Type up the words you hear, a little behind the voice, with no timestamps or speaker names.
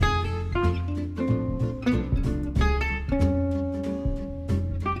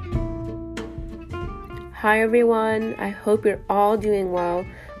Hi everyone, I hope you're all doing well.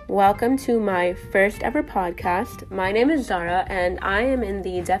 Welcome to my first ever podcast. My name is Zara and I am in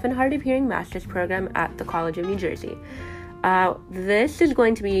the Deaf and Hard of Hearing Master's Program at the College of New Jersey. This is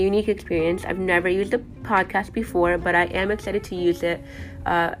going to be a unique experience. I've never used a podcast before, but I am excited to use it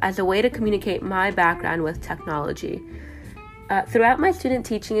as a way to communicate my background with technology. Throughout my student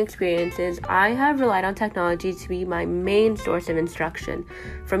teaching experiences, I have relied on technology to be my main source of instruction.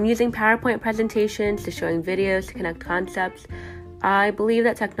 From using PowerPoint presentations to showing videos to connect concepts, I believe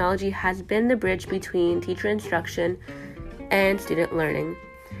that technology has been the bridge between teacher instruction and student learning.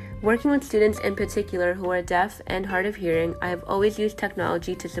 Working with students in particular who are deaf and hard of hearing, I have always used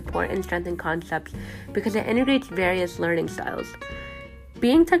technology to support and strengthen concepts because it integrates various learning styles.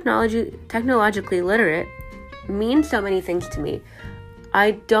 Being technologically literate means so many things to me.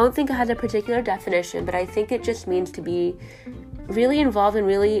 I don't think it has a particular definition, but I think it just means to be really involved and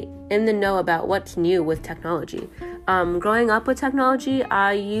really in the know about what's new with technology. Growing up with technology,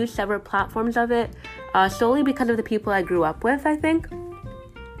 I used several platforms of it solely because of the people I grew up with, I think.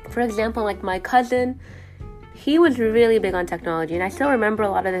 For example, like my cousin, he was really big on technology, and I still remember a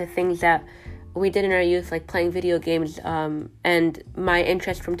lot of the things that we did in our youth, like playing video games, and my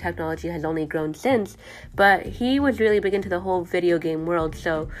interest from technology has only grown since, but he was really big into the whole video game world.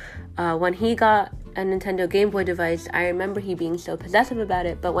 So when he got a Nintendo Game Boy device, I remember he being so possessive about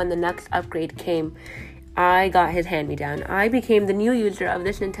it, but when the next upgrade came, I got his hand-me-down. I became the new user of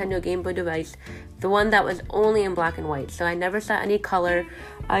this Nintendo Game Boy device, the one that was only in black and white, so I never saw any color,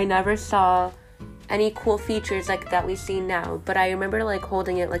 I never saw any cool features like that we see now, but I remember like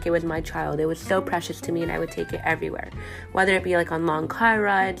holding it like it was my child. It was so precious to me and I would take it everywhere, whether it be like on long car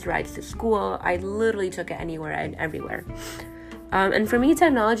rides to school. I literally took it anywhere and everywhere. And for me,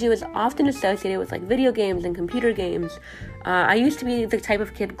 technology was often associated with like video games and computer games. I used to be the type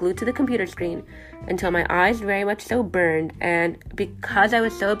of kid glued to the computer screen until my eyes very much so burned, and because I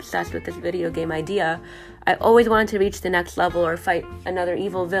was so obsessed with this video game idea, I always wanted to reach the next level or fight another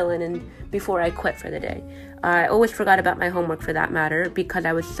evil villain and before I quit for the day. I always forgot about my homework for that matter because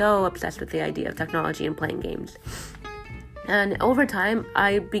I was so obsessed with the idea of technology and playing games. And over time,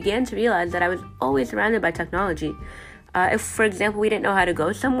 I began to realize that I was always surrounded by technology. If, for example, we didn't know how to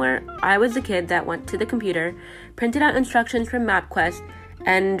go somewhere, I was the kid that went to the computer, printed out instructions from MapQuest,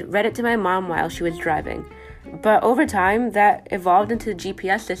 and read it to my mom while she was driving. But over time, that evolved into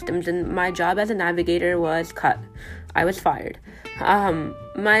GPS systems, and my job as a navigator was cut. I was fired.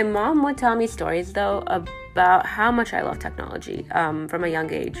 My mom would tell me stories, though, about how much I love technology from a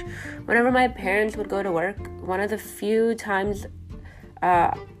young age. Whenever my parents would go to work, one of the few times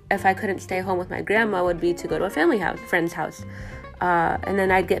if I couldn't stay home with my grandma would be to go to a friend's house. And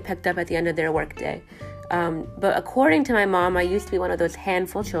then I'd get picked up at the end of their work day. But according to my mom, I used to be one of those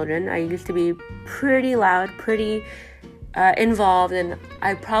handful children. I used to be pretty loud, pretty involved, and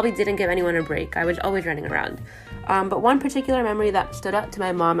I probably didn't give anyone a break. I was always running around. But one particular memory that stood out to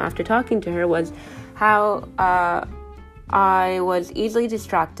my mom after talking to her was how I was easily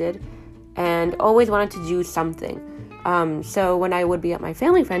distracted and always wanted to do something. So when I would be at my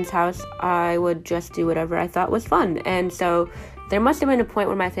family friend's house, I would just do whatever I thought was fun. And so there must have been a point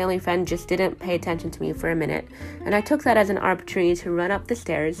where my family friend just didn't pay attention to me for a minute. And I took that as an opportunity to run up the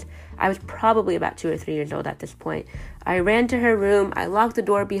stairs. I was probably about 2 or 3 years old at this point. I ran to her room. I locked the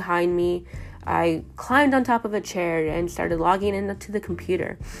door behind me. I climbed on top of a chair and started logging into the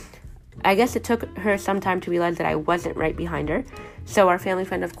computer. I guess it took her some time to realize that I wasn't right behind her. So our family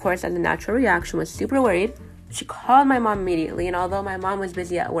friend, of course, as a natural reaction, was super worried. She called my mom immediately, and although my mom was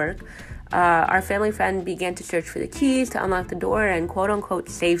busy at work, our family friend began to search for the keys to unlock the door and quote-unquote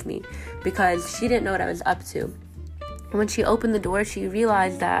save me because she didn't know what I was up to. And when she opened the door, she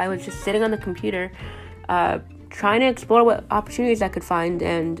realized that I was just sitting on the computer trying to explore what opportunities I could find,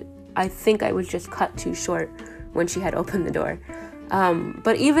 and I think I was just cut too short when she had opened the door.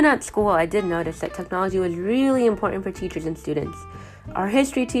 But even at school, I did notice that technology was really important for teachers and students. Our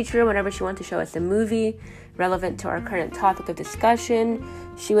history teacher, whenever she wanted to show us a movie relevant to our current topic of discussion,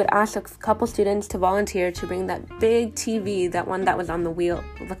 she would ask a couple students to volunteer to bring that big TV, that one that was on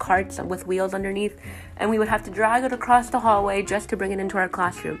the carts with wheels underneath, and we would have to drag it across the hallway just to bring it into our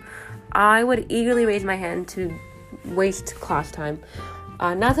classroom. I would eagerly raise my hand to waste class time.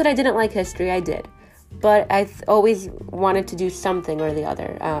 Not that I didn't like history, I did. But I always wanted to do something or the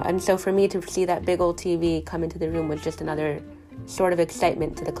other. And so for me to see that big old TV come into the room was just another sort of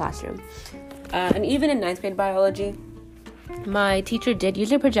excitement to the classroom. And even in 9th grade biology, my teacher did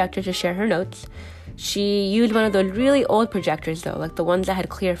use a projector to share her notes. She used one of those really old projectors, though, like the ones that had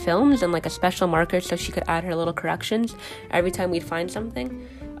clear films and like a special marker so she could add her little corrections every time we'd find something.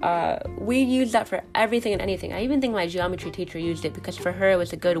 We used that for everything and anything. I even think my geometry teacher used it because for her it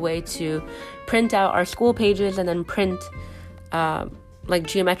was a good way to print out our school pages and then print like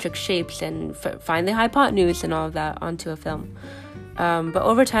geometric shapes and find the hypotenuse and all of that onto a film. But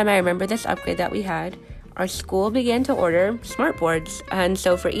over time, I remember this upgrade that we had. Our school began to order smartboards, and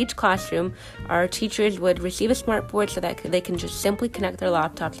so for each classroom, our teachers would receive a smartboard so that they can just simply connect their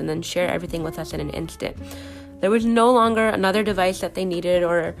laptops and then share everything with us in an instant. There was no longer another device that they needed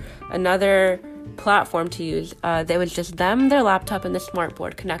or another platform to use. There was just them, their laptop, and the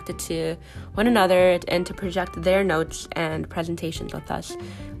smartboard connected to one another and to project their notes and presentations with us.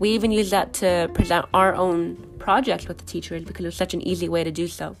 We even used that to present our own projects with the teachers because it was such an easy way to do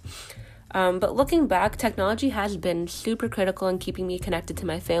so. But looking back, technology has been super critical in keeping me connected to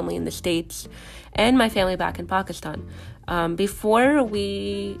my family in the States and my family back in Pakistan. Before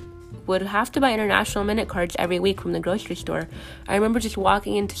we would have to buy international minute cards every week from the grocery store, I remember just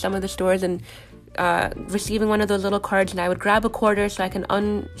walking into some of the stores and receiving one of those little cards, and I would grab a quarter so I can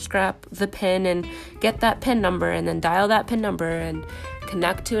unscrap the pin and get that pin number and then dial that pin number and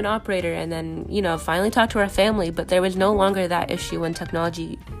connect to an operator and then, finally talk to our family. But there was no longer that issue when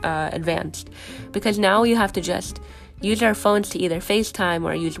technology advanced, because now you have to just use our phones to either FaceTime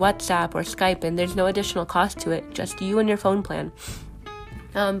or use WhatsApp or Skype, and there's no additional cost to it, just you and your phone plan.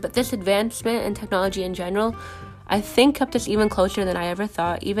 But this advancement in technology in general, I think, kept us even closer than I ever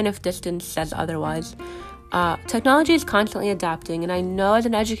thought, even if distance says otherwise. Technology is constantly adapting, and I know as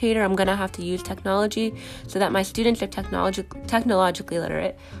an educator I'm going to have to use technology so that my students are technologically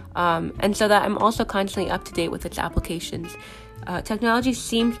literate, and so that I'm also constantly up to date with its applications. Technology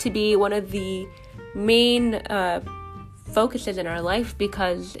seems to be one of the main focuses in our life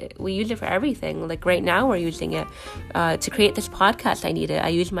because we use it for everything. Like right now we're using it to create this podcast. I need it. I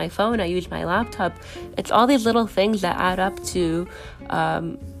use my phone, I use my laptop. It's all these little things that add up to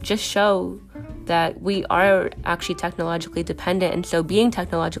just show that we are actually technologically dependent, and so being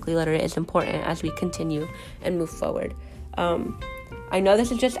technologically literate is important as we continue and move forward. I know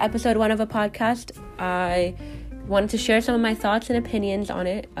this is just episode 1 of a podcast. I wanted to share some of my thoughts and opinions on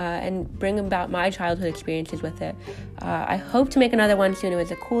it and bring about my childhood experiences with it. I hope to make another one soon. It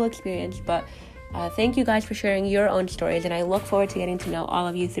was a cool experience, but thank you guys for sharing your own stories, and I look forward to getting to know all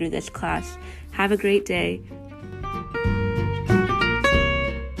of you through this class. Have a great day.